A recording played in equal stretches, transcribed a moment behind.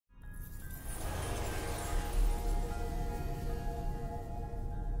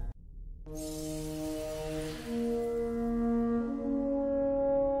Hello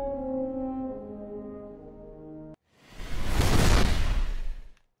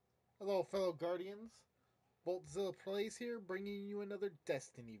fellow Guardians, BoltZilla Plays here, bringing you another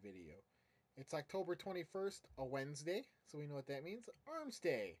Destiny video. It's October 21st, a Wednesday, so we know what that means,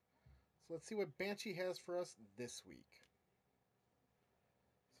 Armsday. So let's see what Banshee has for us this week.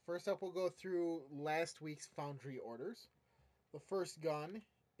 First up, we'll go through last week's foundry orders. The first gun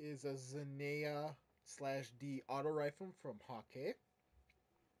is a Zenea/D auto rifle from Hawkeye.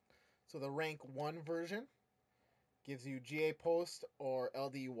 So the rank 1 version gives you GA Post or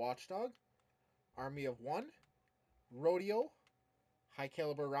LD Watchdog, Army of 1, Rodeo, high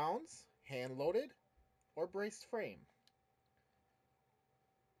caliber rounds, hand loaded, or braced frame.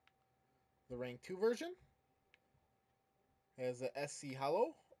 The rank 2 version has a SC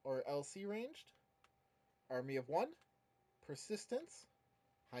Hollow or LC ranged, Army of 1, Persistence,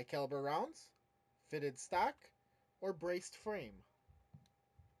 high caliber rounds, fitted stock, or braced frame.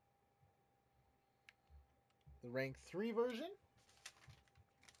 The rank 3 version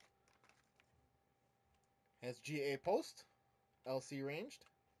has GA Post, LC ranged,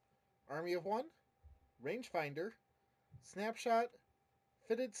 Army of 1, rangefinder, snapshot,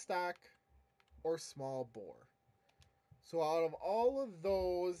 fitted stock, or small bore. So out of all of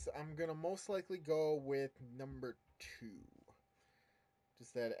those, I'm going to most likely go with number 2.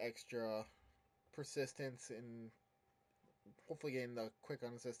 Just that extra persistence and hopefully getting the quick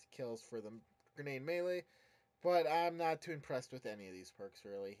unassisted kills for the grenade melee. But I'm not too impressed with any of these perks,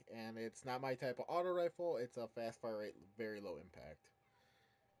 really. And it's not my type of auto rifle. It's a fast fire rate, very low impact.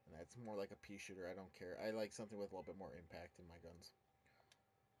 And that's more like a pea shooter. I don't care. I like something with a little bit more impact in my guns.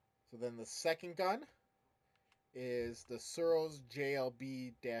 So then the second gun is the Suros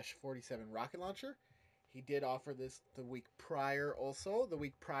JLB-47 rocket launcher. He did offer this the week prior also. The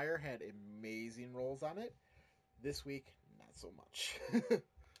week prior had amazing rolls on it. This week, not so much.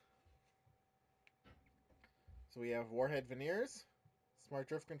 So we have Warhead Veneers, Smart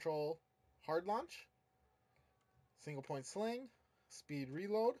Drift Control, Hard Launch, Single Point Sling, Speed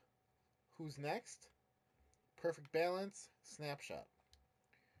Reload, Who's Next, Perfect Balance, Snapshot.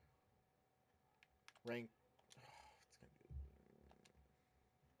 Rank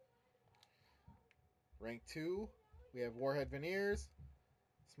 2, we have Warhead Veneers,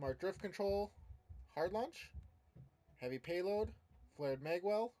 Smart Drift Control, Hard Launch, Heavy Payload, Flared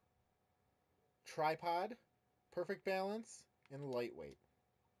Magwell, Tripod, Perfect Balance, and Lightweight.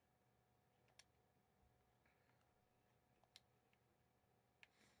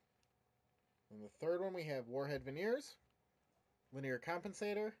 And the third one we have Warhead Veneers, Linear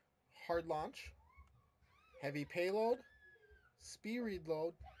Compensator, Hard Launch, Heavy Payload, Speed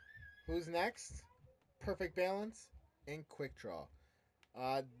Reload, Who's Next, Perfect Balance, and Quick Draw.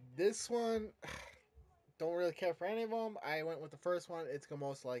 This one, don't really care for any of them. I went with the first one. It's going to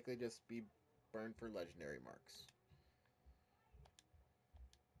most likely just be burned for legendary marks.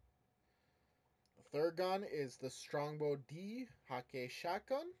 The third gun is the Strongbow D Hake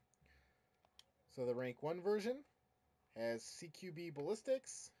Shotgun. So the rank 1 version has CQB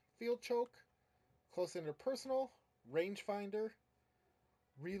Ballistics, Field Choke, Close Interpersonal, Rangefinder,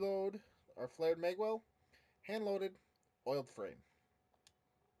 Reload, or Flared Magwell, Hand Loaded, Oiled Frame.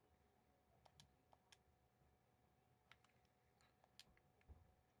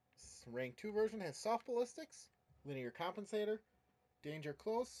 Rank 2 version has Soft Ballistics, Linear Compensator, Danger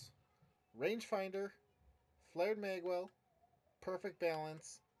Close, Rangefinder, Flared Magwell, Perfect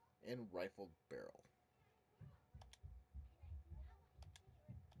Balance, and Rifled Barrel.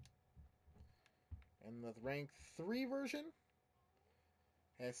 And the rank 3 version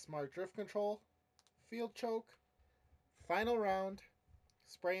has Smart Drift Control, Field Choke, Final Round,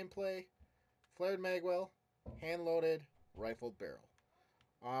 Spray and Play, Flared Magwell, Hand Loaded, Rifled Barrel.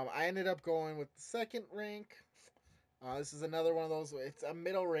 I ended up going with the second rank. This is another one of those, it's a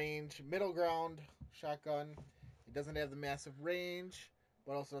middle range, middle ground shotgun. It doesn't have the massive range,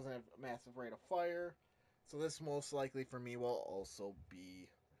 but also doesn't have a massive rate of fire. So this most likely for me will also be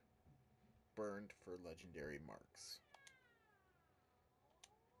burned for legendary marks.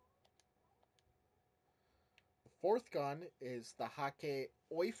 The fourth gun is the Hake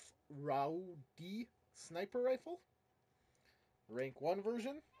Oif Rau D sniper rifle. Rank 1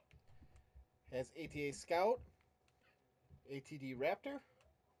 version has ATA Scout, ATD Raptor,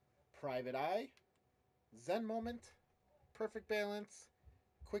 Private Eye, Zen Moment, Perfect Balance,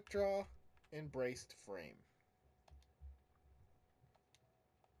 Quick Draw, and Braced Frame.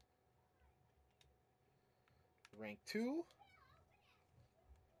 Rank 2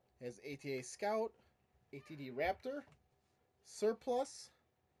 has ATA Scout, ATD Raptor, Surplus,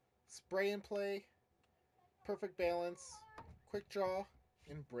 spray and play, perfect balance, quick draw,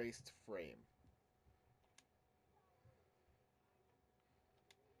 and braced frame.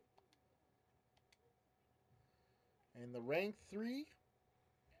 And the rank 3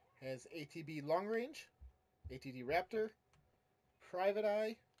 has ATB Long Range, ATD Raptor, Private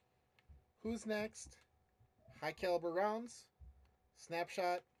Eye, Who's Next, High Caliber Rounds,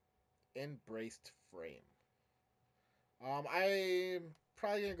 Snapshot, and Braced Frame. I'm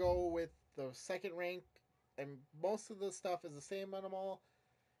probably going to go with the second rank, and most of the stuff is the same on them all.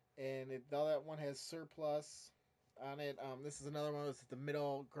 And now that one has surplus on it. This is another one that's the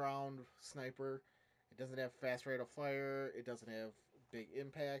middle ground sniper. It doesn't have fast rate of fire. It doesn't have big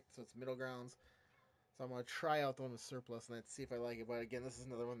impact, so it's middle grounds. So I'm going to try out the one with surplus and then see if I like it. But again, this is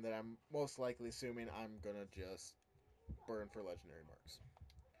another one that I'm most likely assuming I'm going to just burn for legendary marks.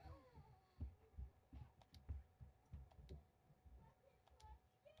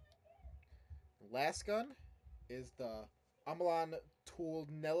 Last gun is the Amalon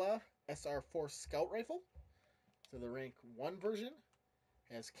Toolnella SR4 Scout Rifle. So the rank 1 version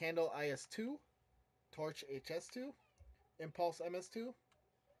has Candle IS2, Torch HS2, Impulse MS2,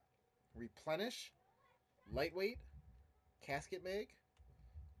 Replenish, Lightweight, Casket Mag,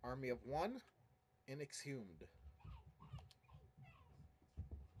 Army of 1, and Exhumed.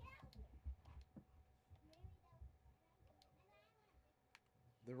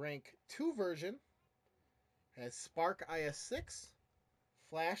 The rank 2 version has Spark IS6,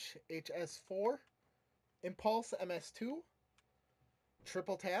 Flash HS4, Impulse MS2,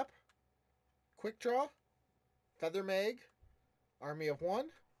 Triple Tap, Quick Draw, Feather Mag, Army of 1,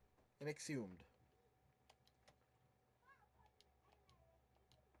 and Exhumed.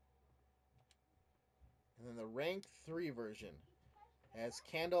 And then the rank 3 version has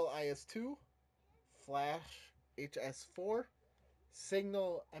Candle IS2, Flash HS4,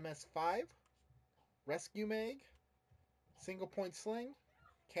 Signal MS5, Rescue Mag, Single Point Sling,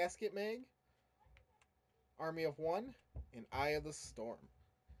 Casket Mag, Army of 1, and Eye of the Storm.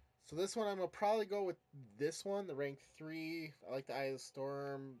 So this one I'm going to probably go with this one, the rank 3. I like the Eye of the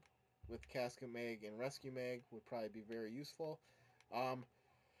Storm with Casket Mag and Rescue Mag would probably be very useful.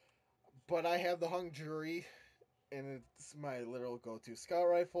 But I have the Hung Jury, and it's my literal go-to scout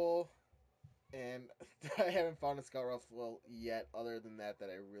rifle. And I haven't found a scout rifle yet other than that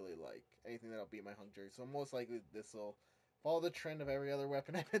I really like. Anything that'll beat my Hung Jury. So most likely this will follow the trend of every other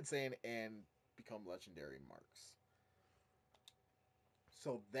weapon I've been saying and become legendary marks.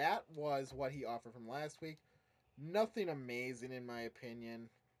 So that was what he offered from last week. Nothing amazing in my opinion.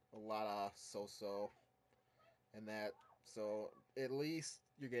 A lot of so-so and that. So at least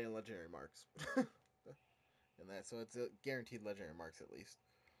you're getting legendary marks. And that, so it's a guaranteed legendary marks at least.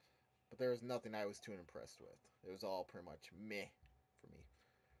 But there was nothing I was too impressed with. It was all pretty much meh for me.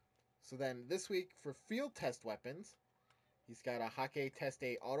 So then this week for field test weapons, he's got a Hake Test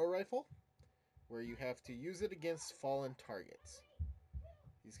A auto rifle where you have to use it against fallen targets.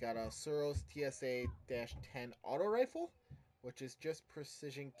 He's got a Suros TSA-10 auto rifle, which is just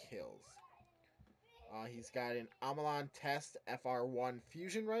precision kills. He's got an Amalon Test FR1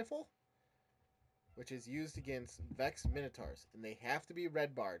 fusion rifle, which is used against Vex Minotaurs, and they have to be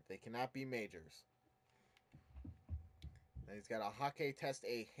red barred. They cannot be majors. And he's got a Hake Test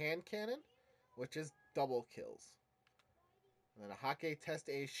A hand cannon, which is double kills. And then a Hake Test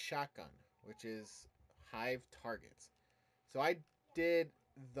A shotgun, which is hive targets. So I did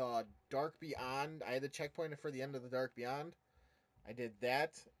the Dark Beyond. I had the checkpoint for the end of the Dark Beyond. I did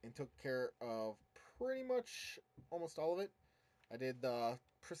that and took care of pretty much almost all of it. I did the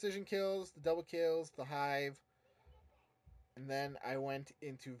precision kills, the double kills, the hive, and then I went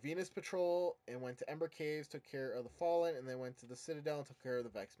into Venus Patrol and went to Ember Caves, took care of the Fallen, and then went to the Citadel and took care of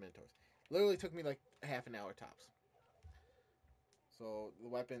the Vex Minotaurs. Literally took me like half an hour tops. So the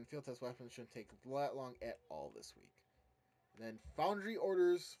weapon, field test weapon, shouldn't take that long at all this week. And then Foundry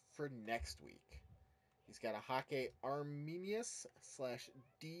orders for next week. He's got a Hake Arminius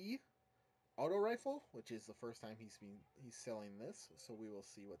 /D auto rifle, which is the first time he's selling this, so we will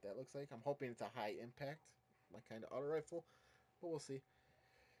see what that looks like. I'm hoping it's a high impact, like kind of auto rifle, but we'll see.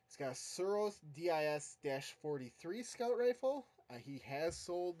 He's got a Suros DIS-43 scout rifle. He has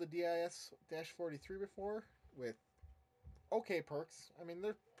sold the DIS-43 before with okay perks. I mean,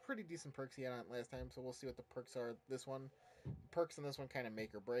 they're pretty decent perks he had on it last time, so we'll see what the perks are. This one, perks on this one kind of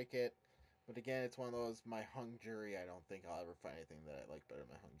make or break it. But again, it's one of those, my Hung Jury, I don't think I'll ever find anything that I like better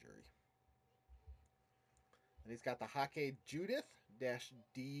than my Hung Jury. And he's got the Hake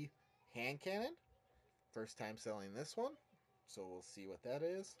Judith-D hand cannon. First time selling this one, so we'll see what that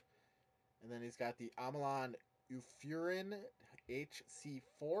is. And then he's got the Amalon Ufurin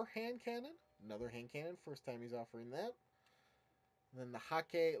HC4 hand cannon. Another hand cannon. First time he's offering that. And then the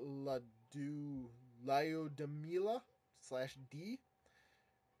Hake Laodamila /D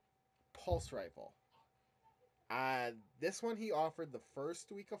pulse rifle. This one he offered the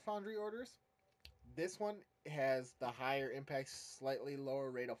first week of foundry orders. This one has the higher impact, slightly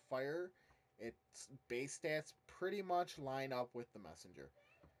lower rate of fire. Its base stats pretty much line up with the messenger.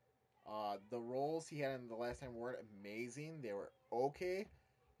 The rolls he had in the last time weren't amazing. They were okay,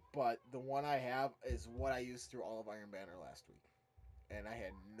 but the one I have is what I used through all of Iron Banner last week, and I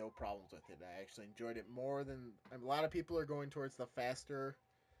had no problems with it. I actually enjoyed it more than a lot of people are going towards the faster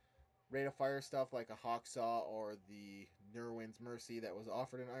rate of fire stuff like a Hawksaw or the Nerwin's Mercy that was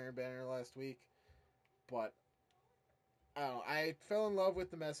offered in Iron Banner last week. But I don't know, I fell in love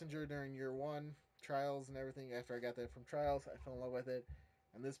with the messenger during year one trials and everything. After I got that from trials, I fell in love with it.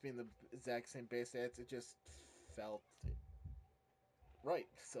 And this being the exact same base stats, it just felt right.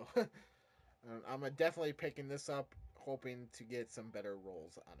 So I'm definitely picking this up, hoping to get some better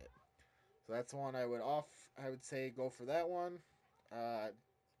rolls on it. So that's one I would say go for that one.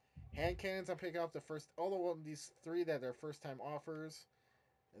 Hand cannons, I'm picking up the first, all of these three that are first time offers.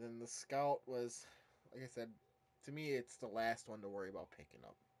 And then the Scout was, like I said, to me, it's the last one to worry about picking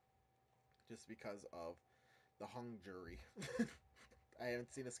up. Just because of the hung jury. I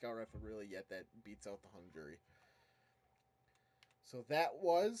haven't seen a Scout rifle really yet that beats out the hung jury. So that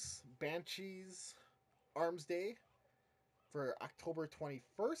was Banshee's Armsday for October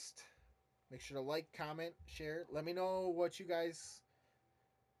 21st. Make sure to like, comment, share. Let me know what you guys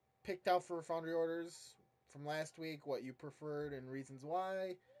picked out for foundry orders from last week, what you preferred and reasons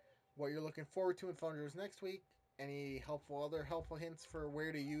why, what you're looking forward to in foundry orders next week, any other helpful hints for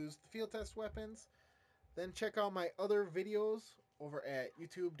where to use the field test weapons. Then check out my other videos over at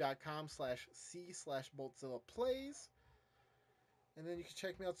youtube.com/c/BoltZilla plays. And then you can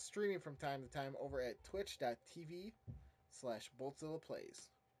check me out streaming from time to time over at twitch.tv/BoltZilla plays.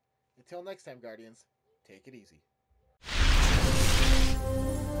 Until next time, Guardians, take it easy.